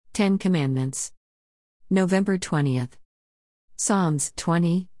Ten Commandments. November 20th. Psalms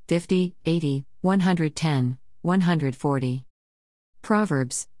 20, 50, 80, 110, 140.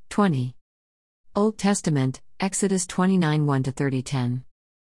 Proverbs 20. Old Testament, Exodus 29 1-30 10.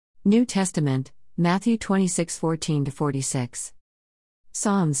 New Testament, Matthew 26 14-46.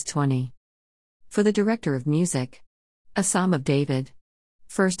 Psalms 20. For the director of music. A Psalm of David.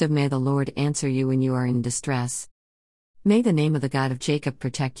 First of May the Lord answer you when you are in distress. May the name of the God of Jacob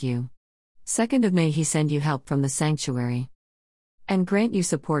protect you. Second of May he send you help from the sanctuary. And grant you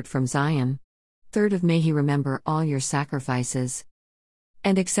support from Zion. Third of May he remember all your sacrifices.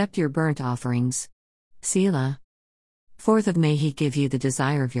 And accept your burnt offerings. Selah. Fourth of May he give you the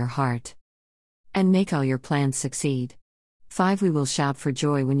desire of your heart. And make all your plans succeed. 5 We will shout for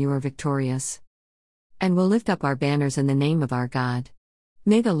joy when you are victorious. And will lift up our banners in the name of our God.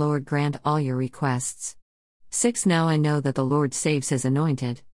 May the Lord grant all your requests. 6 Now I know that the Lord saves his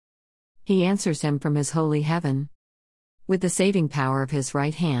anointed. He answers him from his holy heaven. With the saving power of his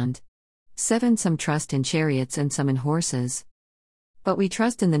right hand. 7 Some trust in chariots and some in horses. But we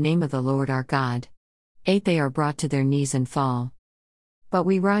trust in the name of the Lord our God. 8 They are brought to their knees and fall. But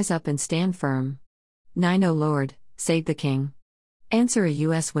we rise up and stand firm. 9 O Lord, save the King. Answer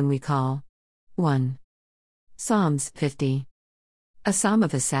us when we call. 1. Psalms 50. A Psalm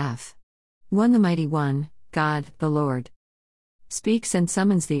of Asaph. 1 The Mighty One, God, the Lord, speaks and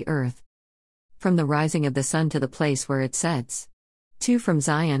summons the earth. From the rising of the sun to the place where it sets. 2 From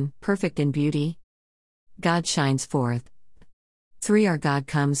Zion, perfect in beauty. God shines forth. 3 Our God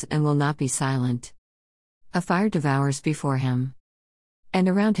comes and will not be silent. A fire devours before him. And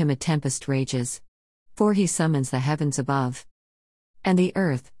around him a tempest rages. 4 He summons the heavens above. And the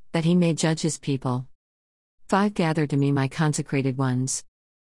earth, that he may judge his people. 5 Gather to me my consecrated ones.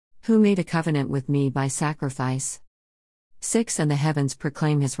 Who made a covenant with me by sacrifice. 6 And the heavens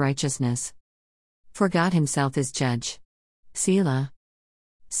proclaim his righteousness. For God himself is judge. Selah.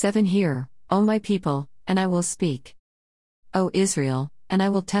 7 Hear, O my people, and I will speak. O Israel, and I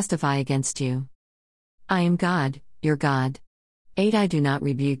will testify against you. I am God, your God. 8 I do not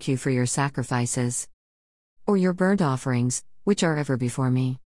rebuke you for your sacrifices. Or your burnt offerings, which are ever before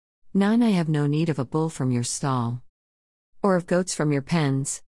me. 9 I have no need of a bull from your stall. Or of goats from your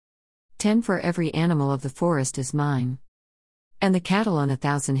pens. 10 For every animal of the forest is mine. And the cattle on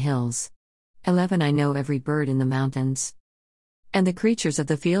 1,000 hills. 11 I know every bird in the mountains. And the creatures of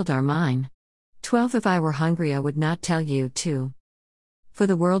the field are mine. 12 If I were hungry I would not tell you too. For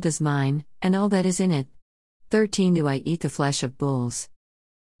the world is mine, and all that is in it. 13 Do I eat the flesh of bulls?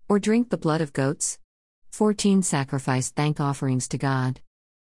 Or drink the blood of goats? 14 Sacrifice thank offerings to God.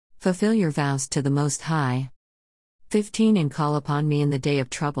 Fulfill your vows to the Most High. 15 And call upon me in the day of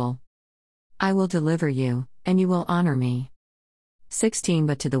trouble. I will deliver you, and you will honor me. 16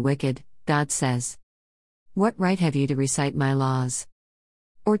 But to the wicked, God says, what right have you to recite my laws?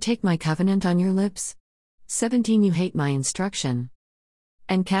 Or take my covenant on your lips? 17 You hate my instruction.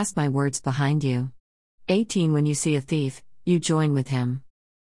 And cast my words behind you. 18 When you see a thief, you join with him.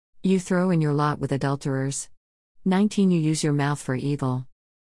 You throw in your lot with adulterers. 19 You use your mouth for evil.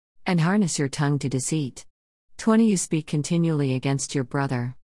 And harness your tongue to deceit. 20 You speak continually against your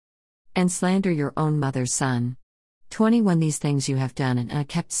brother. And slander your own mother's son. 21 These things you have done and I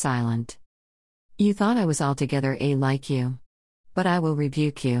kept silent. You thought I was altogether like you. But I will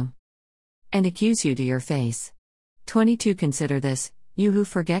rebuke you. And accuse you to your face. 22 Consider this, you who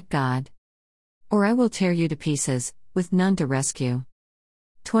forget God. Or I will tear you to pieces, with none to rescue.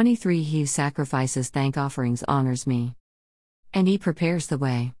 23 He who sacrifices thank offerings honors me. And he prepares the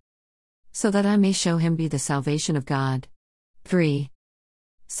way. So that I may show him be the salvation of God. 3.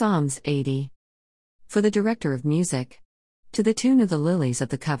 Psalms 80. For the director of music. To the tune of the lilies of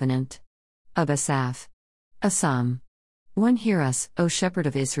the covenant. Of Asaph. A Psalm. 1 Hear us, O shepherd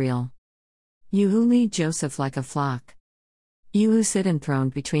of Israel. You who lead Joseph like a flock. You who sit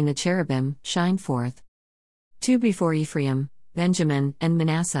enthroned between the cherubim, shine forth. 2 Before Ephraim, Benjamin, and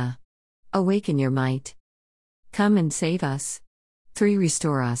Manasseh. Awaken your might. Come and save us. 3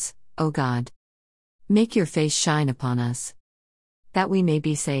 Restore us, O God. Make your face shine upon us. That we may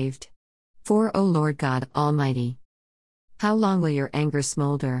be saved. 4 O Lord God Almighty. How long will your anger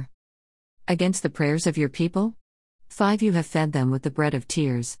smolder? Against the prayers of your people? 5 You have fed them with the bread of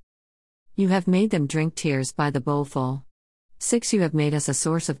tears. You have made them drink tears by the bowlful. 6 You have made us a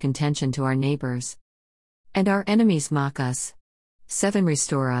source of contention to our neighbors. And our enemies mock us. 7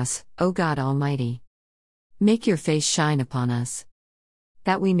 Restore us, O God Almighty. Make your face shine upon us.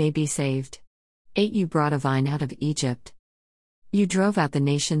 That we may be saved. 8 You brought a vine out of Egypt. You drove out the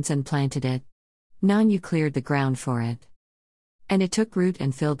nations and planted it. 9 You cleared the ground for it. And it took root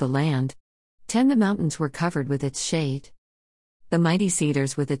and filled the land. 10 The mountains were covered with its shade. The mighty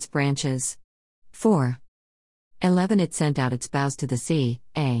cedars with its branches. 4. 11 It sent out its boughs to the sea,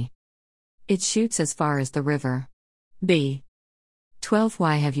 a. Its shoots as far as the river. b. 12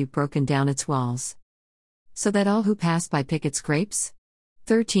 Why have you broken down its walls? So that all who pass by pick its grapes?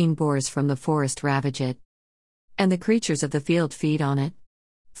 13 Boars from the forest ravage it. And the creatures of the field feed on it.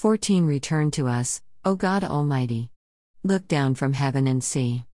 14 Return to us, O God Almighty. Look down from heaven and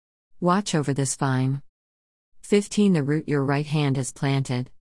see. Watch over this vine. 15 The root your right hand has planted.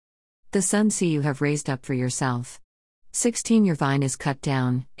 The sun see you have raised up for yourself. 16 Your vine is cut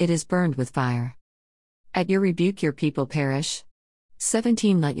down, it is burned with fire. At your rebuke your people perish.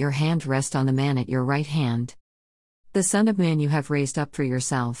 17 Let your hand rest on the man at your right hand. The Son of Man you have raised up for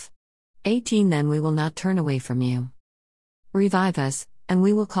yourself. 18 Then we will not turn away from you. Revive us, and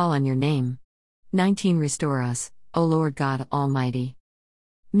we will call on your name. 19 Restore us, O Lord God Almighty.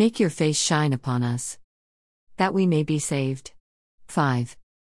 Make your face shine upon us, that we may be saved. 5.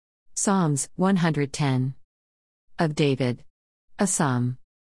 Psalms 110. Of David. A Psalm.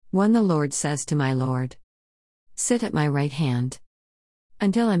 1 The Lord says to my Lord, sit at my right hand,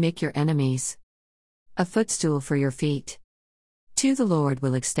 until I make your enemies a footstool for your feet. 2 The Lord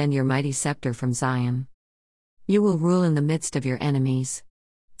will extend your mighty scepter from Zion. You will rule in the midst of your enemies.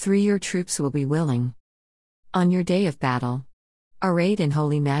 3 Your troops will be willing on your day of battle, arrayed in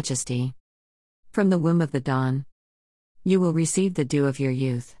holy majesty. From the womb of the dawn, you will receive the dew of your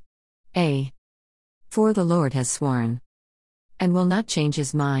youth. A. 4 The Lord has sworn, and will not change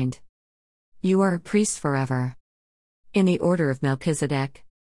his mind. You are a priest forever, in the order of Melchizedek.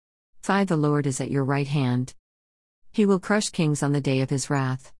 5 The Lord is at your right hand. He will crush kings on the day of his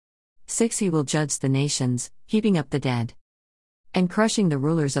wrath. 6 He will judge the nations, heaping up the dead, and crushing the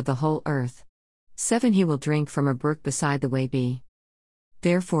rulers of the whole earth. 7 He will drink from a brook beside the way. B.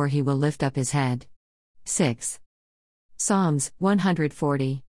 Therefore he will lift up his head. 6. Psalms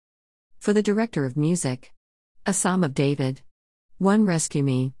 140. For the director of music. A Psalm of David. 1 Rescue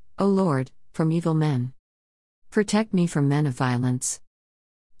me, O Lord, from evil men. Protect me from men of violence.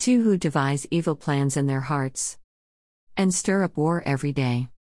 2 Who devise evil plans in their hearts, and stir up war every day.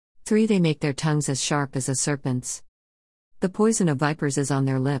 3 They make their tongues as sharp as a serpent's. The poison of vipers is on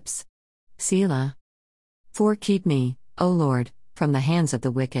their lips. Selah. 4 Keep me, O Lord, from the hands of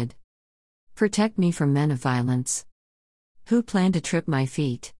the wicked. Protect me from men of violence, who plan to trip my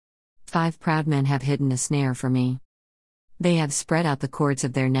feet. 5 Proud men have hidden a snare for me. They have spread out the cords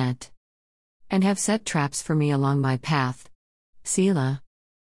of their net, and have set traps for me along my path. Selah.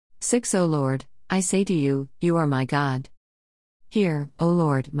 6 O Lord, I say to you, you are my God. Hear, O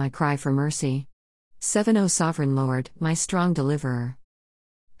Lord, my cry for mercy. 7 O Sovereign Lord, my strong deliverer,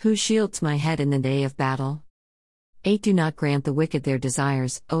 who shields my head in the day of battle. 8 Do not grant the wicked their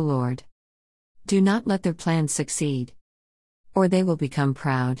desires, O Lord. Do not let their plans succeed, or they will become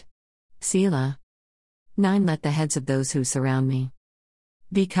proud. Selah. 9 Let the heads of those who surround me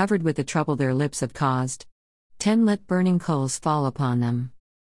be covered with the trouble their lips have caused. 10 Let burning coals fall upon them.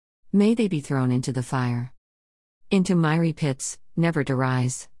 May they be thrown into the fire, into miry pits, never to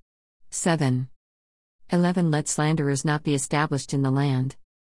rise. 7. 11 Let slanderers not be established in the land.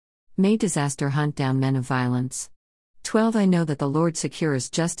 May disaster hunt down men of violence. 12 I know that the Lord secures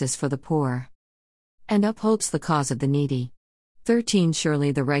justice for the poor, and upholds the cause of the needy. 13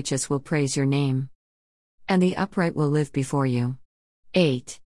 Surely the righteous will praise your name, and the upright will live before you.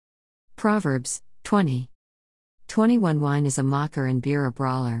 8. Proverbs 20. 21 Wine is a mocker and beer a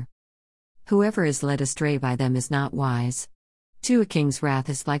brawler. Whoever is led astray by them is not wise. 2 A king's wrath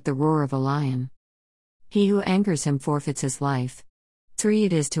is like the roar of a lion. He who angers him forfeits his life. 3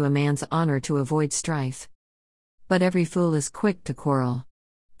 It is to a man's honor to avoid strife, but every fool is quick to quarrel.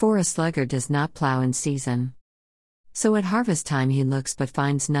 4 A sluggard does not plow in season, so at harvest time he looks but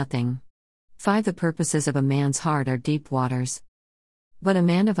finds nothing. 5 The purposes of a man's heart are deep waters, but a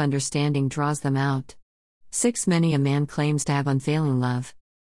man of understanding draws them out. 6 Many a man claims to have unfailing love,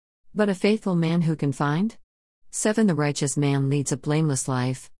 but a faithful man who can find? 7 The righteous man leads a blameless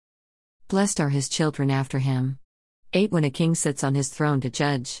life. Blessed are his children after him. 8 When a king sits on his throne to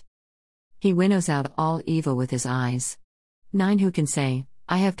judge, he winnows out all evil with his eyes. 9 Who can say,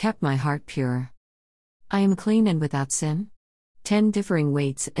 I have kept my heart pure, I am clean and without sin? 10 Differing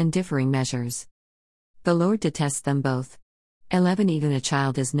weights and differing measures, the Lord detests them both. 11 Even a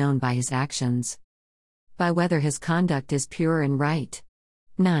child is known by his actions, by whether his conduct is pure and right.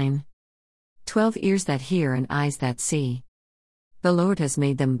 9. 12 Ears that hear and eyes that see, the Lord has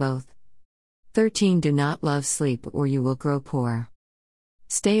made them both. 13 Do not love sleep or you will grow poor.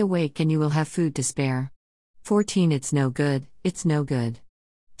 Stay awake and you will have food to spare. 14 It's no good, it's no good,"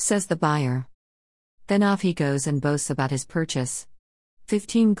 says the buyer. Then off he goes and boasts about his purchase.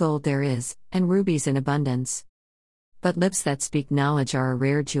 15 Gold there is, and rubies in abundance. But lips that speak knowledge are a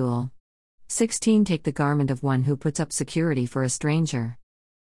rare jewel. 16 Take the garment of one who puts up security for a stranger.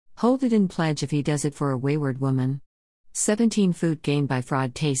 Hold it in pledge if he does it for a wayward woman. 17 Food gained by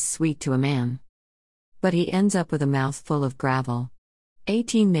fraud tastes sweet to a man, but he ends up with a mouth full of gravel.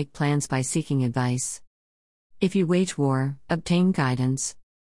 18 Make plans by seeking advice. If you wage war, obtain guidance.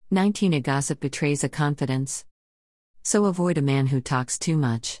 19 A gossip betrays a confidence, so avoid a man who talks too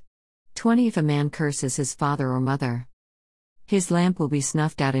much. 20 If a man curses his father or mother, his lamp will be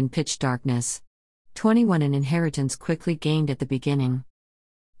snuffed out in pitch darkness. 21 An inheritance quickly gained at the beginning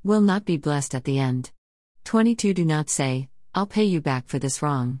will not be blessed at the end. 22 Do not say, "I'll pay you back for this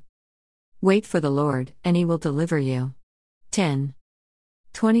wrong." Wait for the Lord, and he will deliver you. 10.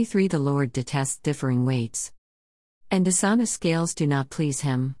 23 The Lord detests differing weights, and dishonest scales do not please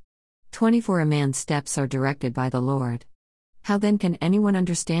him. 24 A man's steps are directed by the Lord. How then can anyone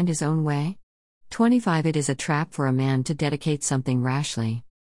understand his own way? 25 It is a trap for a man to dedicate something rashly,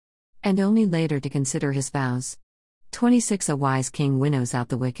 and only later to consider his vows. 26 A wise king winnows out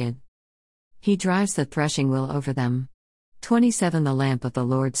the wicked. He drives the threshing wheel over them. 27 The lamp of the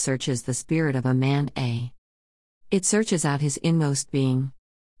Lord searches the spirit of a man. It searches out his inmost being.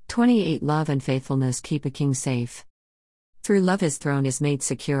 28 Love and faithfulness keep a king safe. Through love his throne is made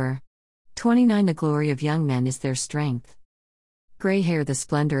secure. 29 The glory of young men is their strength. Gray hair the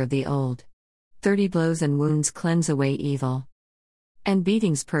splendor of the old. 30 Blows and wounds cleanse away evil, and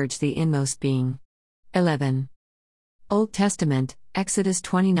beatings purge the inmost being. 11. Old Testament, Exodus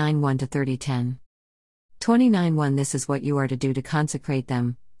 29 1-30 10. 29 1 This is what you are to do to consecrate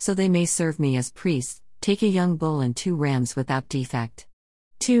them, so they may serve me as priests. Take a young bull and 2 rams without defect.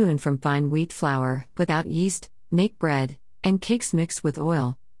 2 And from fine wheat flour, without yeast, make bread, and cakes mixed with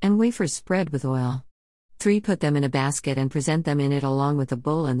oil, and wafers spread with oil. 3 Put them in a basket and present them in it along with the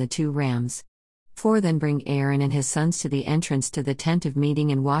bull and the 2 rams. 4 Then bring Aaron and his sons to the entrance to the tent of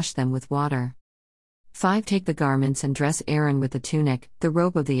meeting and wash them with water. 5 Take the garments and dress Aaron with the tunic, the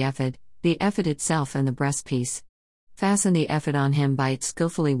robe of the ephod itself and the breastpiece. Fasten the ephod on him by its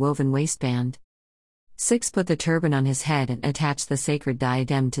skillfully woven waistband. 6 Put the turban on his head and attach the sacred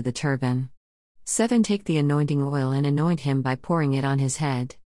diadem to the turban. 7 Take the anointing oil and anoint him by pouring it on his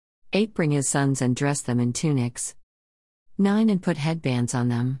head. 8 Bring his sons and dress them in tunics. 9 And put headbands on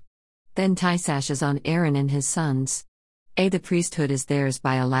them. Then tie sashes on Aaron and his sons. The priesthood is theirs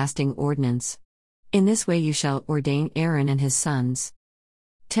by a lasting ordinance. In this way you shall ordain Aaron and his sons.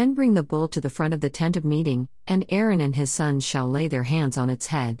 10 Bring the bull to the front of the tent of meeting, and Aaron and his sons shall lay their hands on its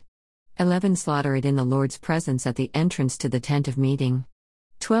head. 11 Slaughter it in the Lord's presence at the entrance to the tent of meeting.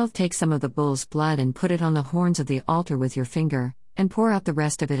 12 Take some of the bull's blood and put it on the horns of the altar with your finger, and pour out the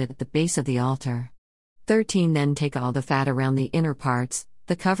rest of it at the base of the altar. 13 Then take all the fat around the inner parts,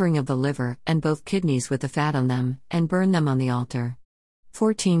 the covering of the liver, and both kidneys with the fat on them, and burn them on the altar.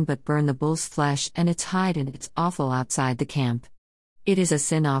 14 But burn the bull's flesh and its hide and its offal outside the camp. It is a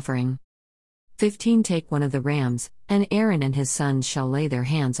sin offering. 15 Take one of the rams, and Aaron and his sons shall lay their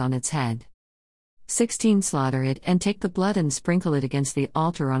hands on its head. 16 Slaughter it and take the blood and sprinkle it against the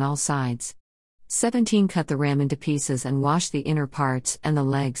altar on all sides. 17 Cut the ram into pieces and wash the inner parts and the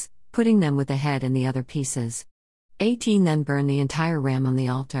legs, putting them with the head and the other pieces. 18 Then burn the entire ram on the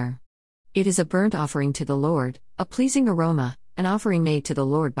altar. It is a burnt offering to the Lord, a pleasing aroma, an offering made to the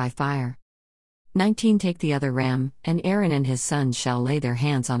Lord by fire. 19 Take the other ram, and Aaron and his sons shall lay their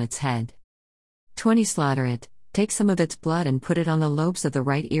hands on its head. 20 Slaughter it, take some of its blood and put it on the lobes of the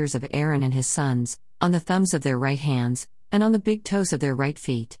right ears of Aaron and his sons, on the thumbs of their right hands, and on the big toes of their right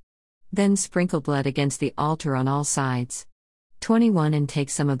feet. Then sprinkle blood against the altar on all sides. 21 And take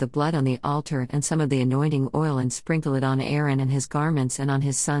some of the blood on the altar and some of the anointing oil and sprinkle it on Aaron and his garments and on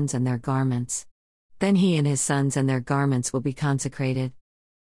his sons and their garments. Then he and his sons and their garments will be consecrated.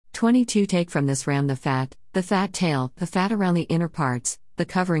 22 Take from this ram the fat tail, the fat around the inner parts, the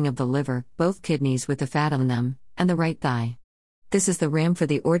covering of the liver, both kidneys with the fat on them, and the right thigh. This is the ram for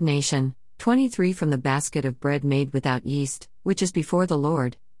the ordination. 23 From the basket of bread made without yeast, which is before the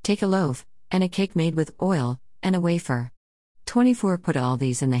Lord, take a loaf, and a cake made with oil, and a wafer. 24 Put all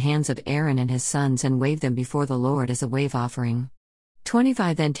these in the hands of Aaron and his sons and wave them before the Lord as a wave offering.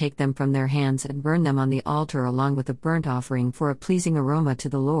 25 Then take them from their hands and burn them on the altar along with the burnt offering for a pleasing aroma to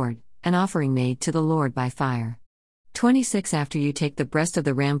the Lord, an offering made to the Lord by fire. 26 After you take the breast of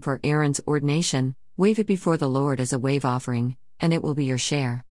the ram for Aaron's ordination, wave it before the Lord as a wave offering, and it will be your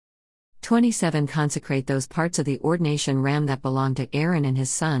share. 27 Consecrate those parts of the ordination ram that belong to Aaron and his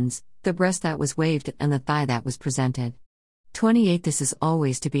sons, the breast that was waved and the thigh that was presented. 28 This is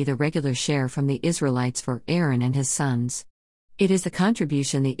always to be the regular share from the Israelites for Aaron and his sons. It is the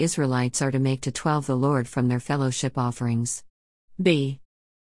contribution the Israelites are to make to 12 the Lord from their fellowship offerings. B.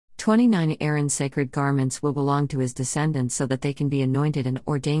 29 Aaron's sacred garments will belong to his descendants so that they can be anointed and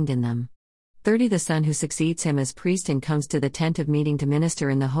ordained in them. 30 The son who succeeds him as priest and comes to the tent of meeting to minister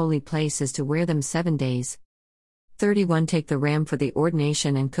in the holy place is to wear them 7 days. 31 Take the ram for the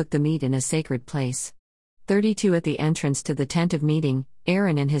ordination and cook the meat in a sacred place. 32 At the entrance to the tent of meeting,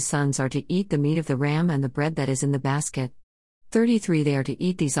 Aaron and his sons are to eat the meat of the ram and the bread that is in the basket. 33 They are to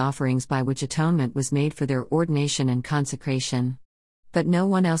eat these offerings by which atonement was made for their ordination and consecration. But no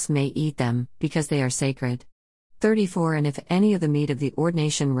one else may eat them, because they are sacred. 34 And if any of the meat of the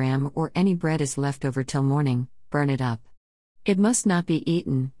ordination ram or any bread is left over till morning, burn it up. It must not be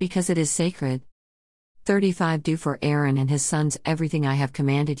eaten, because it is sacred. 35 Do for Aaron and his sons everything I have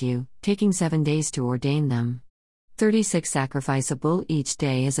commanded you, taking 7 days to ordain them. 36 Sacrifice a bull each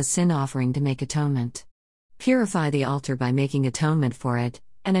day as a sin offering to make atonement. Purify the altar by making atonement for it,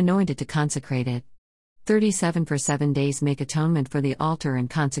 and anoint it to consecrate it. 37 For 7 days make atonement for the altar and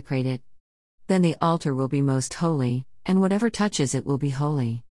consecrate it. Then the altar will be most holy, and whatever touches it will be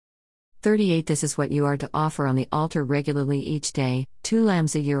holy. 38 This is what you are to offer on the altar regularly each day, 2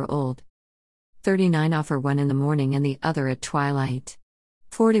 lambs a year old. 39 Offer one in the morning and the other at twilight.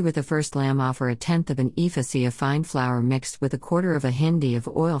 40 With the first lamb offer a tenth of an ephah of fine flour mixed with a quarter of a hindi of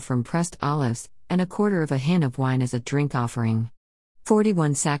oil from pressed olives, and a quarter of a hin of wine as a drink offering.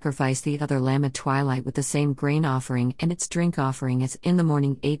 41 Sacrifice the other lamb at twilight with the same grain offering and its drink offering as in the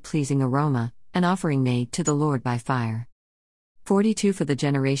morning, a pleasing aroma, an offering made to the Lord by fire. 42 For the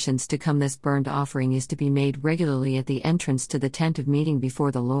generations to come this burnt offering is to be made regularly at the entrance to the tent of meeting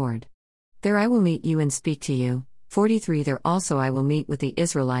before the Lord. There I will meet you and speak to you. 43 There also I will meet with the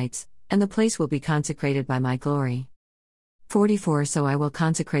Israelites, and the place will be consecrated by my glory. 44 So I will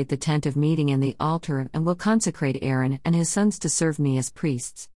consecrate the tent of meeting and the altar and will consecrate Aaron and his sons to serve me as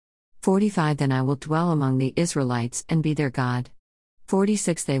priests. 45 Then I will dwell among the Israelites and be their God.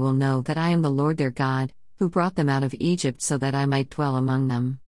 46 They will know that I am the Lord their God, who brought them out of Egypt so that I might dwell among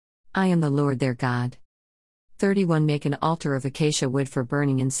them. I am the Lord their God. 31 Make an altar of acacia wood for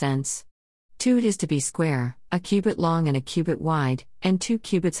burning incense. 2 It is to be square, a cubit long and a cubit wide, and 2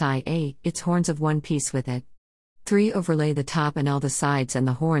 cubits high, its horns of one piece with it. 3 Overlay the top and all the sides and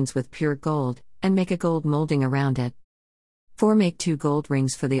the horns with pure gold, and make a gold molding around it. 4 Make 2 gold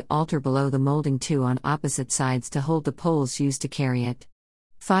rings for the altar below the molding, 2 on opposite sides to hold the poles used to carry it.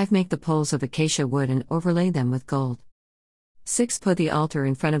 5 Make the poles of acacia wood and overlay them with gold. 6 Put the altar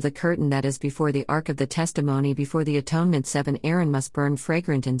in front of the curtain that is before the ark of the testimony before the atonement. 7 Aaron must burn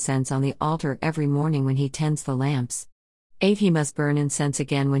fragrant incense on the altar every morning when he tends the lamps. 8 He must burn incense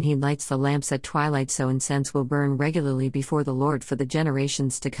again when he lights the lamps at twilight, so incense will burn regularly before the Lord for the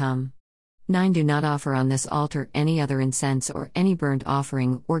generations to come. 9 Do not offer on this altar any other incense or any burnt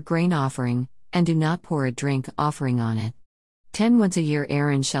offering or grain offering, and do not pour a drink offering on it. 10 Once a year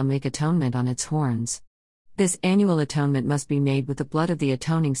Aaron shall make atonement on its horns. This annual atonement must be made with the blood of the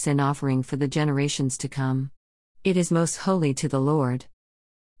atoning sin offering for the generations to come. It is most holy to the Lord.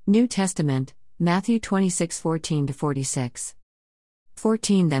 New Testament, Matthew 26:14-46.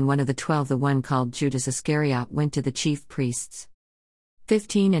 14 Then one of the 12, the one called Judas Iscariot, went to the chief priests.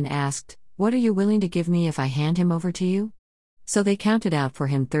 15 And asked, What are you willing to give me if I hand him over to you? So they counted out for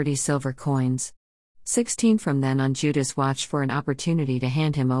him 30 silver coins. 16 From then on Judas watched for an opportunity to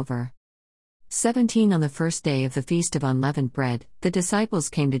hand him over. 17 On the first day of the Feast of Unleavened Bread, the disciples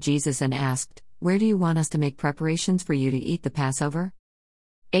came to Jesus and asked, Where do you want us to make preparations for you to eat the Passover?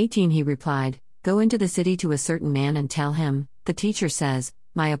 18 He replied, Go into the city to a certain man and tell him, The teacher says,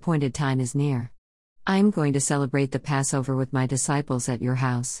 My appointed time is near. I am going to celebrate the Passover with my disciples at your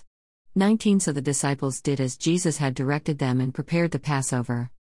house. 19 So the disciples did as Jesus had directed them and prepared the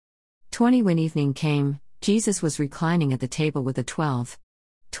Passover. 20 When evening came, Jesus was reclining at the table with the 12.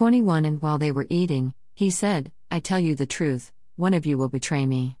 21 And while they were eating, he said, I tell you the truth, one of you will betray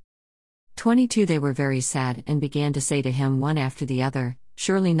me. 22 They were very sad and began to say to him one after the other,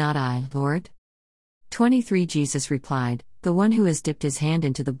 Surely not I, Lord. 23 Jesus replied, The one who has dipped his hand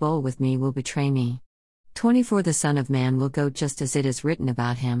into the bowl with me will betray me. 24 The Son of Man will go just as it is written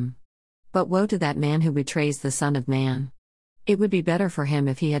about him. But woe to that man who betrays the Son of Man. It would be better for him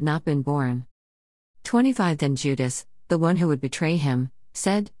if he had not been born. 25 Then Judas, the one who would betray him,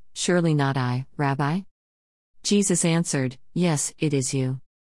 said, Surely not I, Rabbi? Jesus answered, Yes, it is you.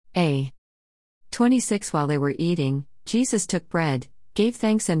 26 While they were eating, Jesus took bread, gave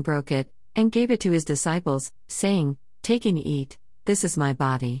thanks and broke it, and gave it to his disciples, saying, Take and eat, this is my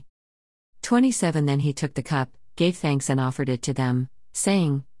body. 27 Then he took the cup, gave thanks and offered it to them,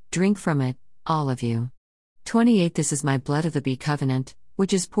 saying, "Drink from it, all of you. 28 This is my blood of the Be Covenant,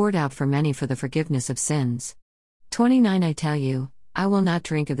 which is poured out for many for the forgiveness of sins. 29 I tell you, I will not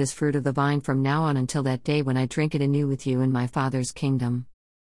drink of this fruit of the vine from now on until that day when I drink it anew with you in my Father's kingdom."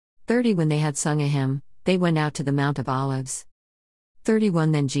 30 When they had sung a hymn, they went out to the Mount of Olives.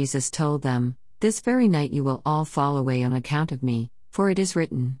 31 Then Jesus told them, "This very night you will all fall away on account of me, for it is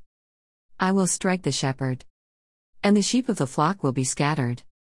written, I will strike the shepherd, and the sheep of the flock will be scattered.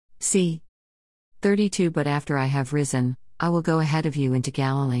 See. 32 But after I have risen, I will go ahead of you into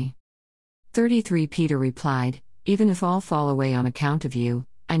Galilee." 33 Peter replied, "Even if all fall away on account of you,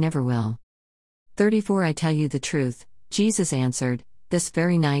 I never will." 34 I tell you the truth, Jesus answered, "This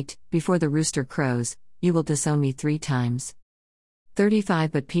very night, before the rooster crows, you will disown me 3 times.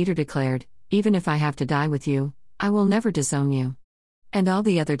 35 But Peter declared, "Even if I have to die with you, I will never disown you." And all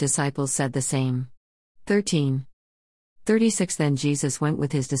the other disciples said the same. 36 Then Jesus went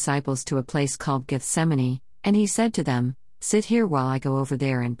with his disciples to a place called Gethsemane, and he said to them, "Sit here while I go over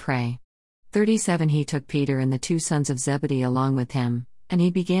there and pray." 37 He took Peter and the 2 sons of Zebedee along with him, and he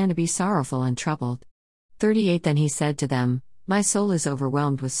began to be sorrowful and troubled. 38 Then he said to them, "My soul is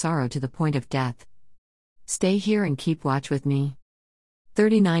overwhelmed with sorrow to the point of death. Stay here and keep watch with me."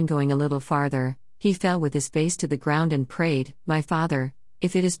 39 Going a little farther, he fell with his face to the ground and prayed, "My Father,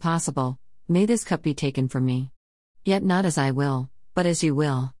 if it is possible, may this cup be taken from me. Yet not as I will, but as you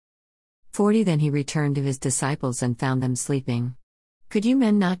will." 40 Then he returned to his disciples and found them sleeping. "Could you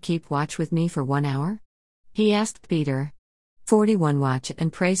men not keep watch with me for 1 hour?" he asked Peter. 41 Watch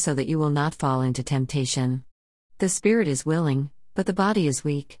and pray so that you will not fall into temptation. The spirit is willing, but the body is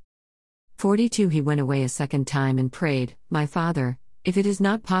weak. 42 He went away a second time and prayed, "My Father, if it is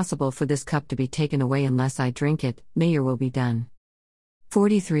not possible for this cup to be taken away unless I drink it, may your will be done."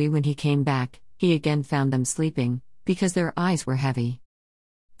 43 When he came back, he again found them sleeping, because their eyes were heavy.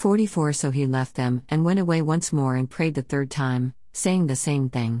 44 So he left them and went away once more and prayed the 3rd time, saying the same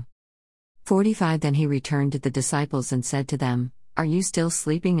thing. 45 Then he returned to the disciples and said to them, "Are you still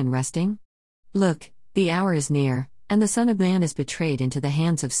sleeping and resting? Look, the hour is near, and the Son of Man is betrayed into the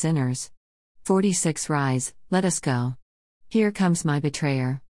hands of sinners. 46 Rise, let us go. Here comes my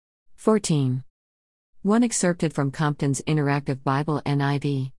betrayer." 14. One excerpted from Compton's Interactive Bible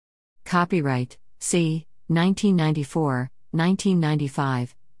NIV. Copyright, C. 1994,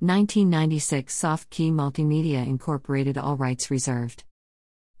 1995, 1996 Soft Key Multimedia Incorporated. All rights reserved.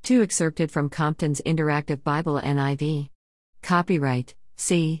 2 excerpted from Compton's Interactive Bible NIV. Copyright,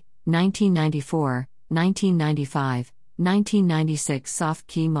 C. 1994, 1995, 1996 Soft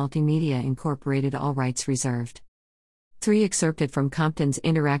Key Multimedia Incorporated. All rights reserved. 3 excerpted from Compton's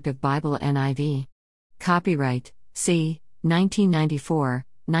Interactive Bible NIV. Copyright, C. 1994,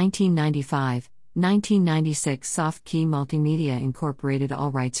 1995, 1996 Soft Key Multimedia Incorporated.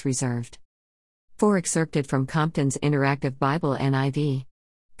 All rights reserved. 4 excerpted from Compton's Interactive Bible NIV.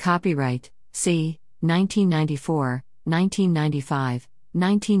 Copyright, C. 1994, 1995,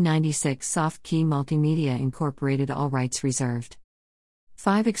 1996 Soft Key Multimedia Incorporated. All rights reserved.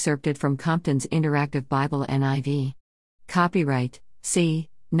 5 excerpted from Compton's Interactive Bible NIV. Copyright, C.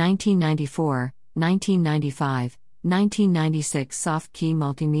 1994, 1995, 1996 Soft Key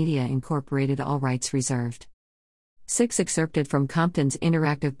Multimedia Incorporated. All rights reserved. 6 excerpted from Compton's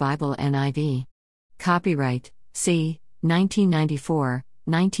Interactive Bible NIV. Copyright, C. 1994,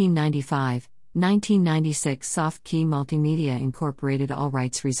 1995, 1996 Soft Key Multimedia Incorporated. All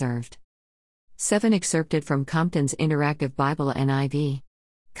rights reserved. 7 excerpted from Compton's Interactive Bible NIV.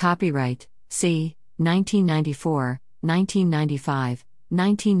 Copyright, C. 1994, 1995,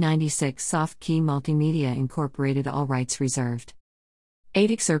 1996 Soft Key Multimedia Incorporated. All rights reserved.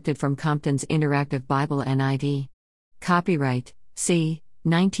 8 excerpted from Compton's Interactive Bible NIV. Copyright, C.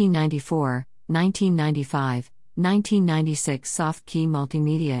 1994, 1995, 1996 Soft Key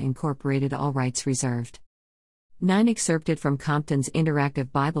Multimedia Incorporated. All rights reserved. 9 excerpted from Compton's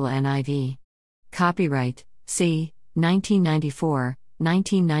Interactive Bible NIV. Copyright, C. 1994,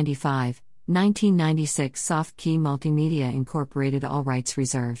 1995, 1996 Soft Key Multimedia Incorporated. All rights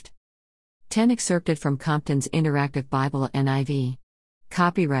reserved. 10 excerpted from Compton's Interactive Bible NIV.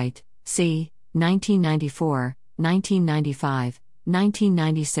 Copyright, C. 1994, 1995,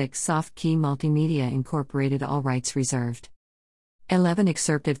 1996 Soft Key Multimedia Incorporated. All rights reserved. 11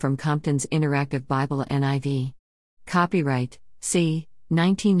 excerpted from Compton's Interactive Bible NIV. Copyright, C.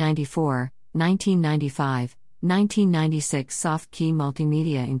 1994, 1995, 1996 Soft Key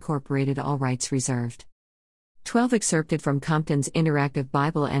Multimedia Incorporated. All rights reserved. 12 excerpted from Compton's Interactive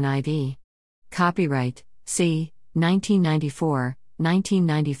Bible NIV. Copyright, C. 1994,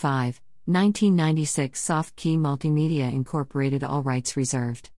 1995, 1996 Soft Key Multimedia Incorporated, all rights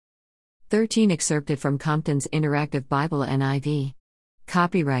reserved. 13 Excerpted from Compton's Interactive Bible NIV.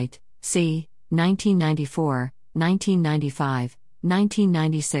 Copyright, C. 1994, 1995,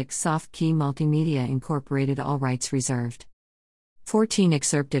 1996 Soft Key Multimedia Incorporated, all rights reserved. 14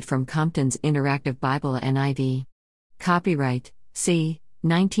 Excerpted from Compton's Interactive Bible NIV. Copyright, C.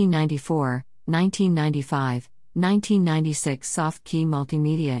 1994, 1995, 1996 Soft Key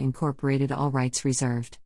Multimedia Incorporated, all rights reserved.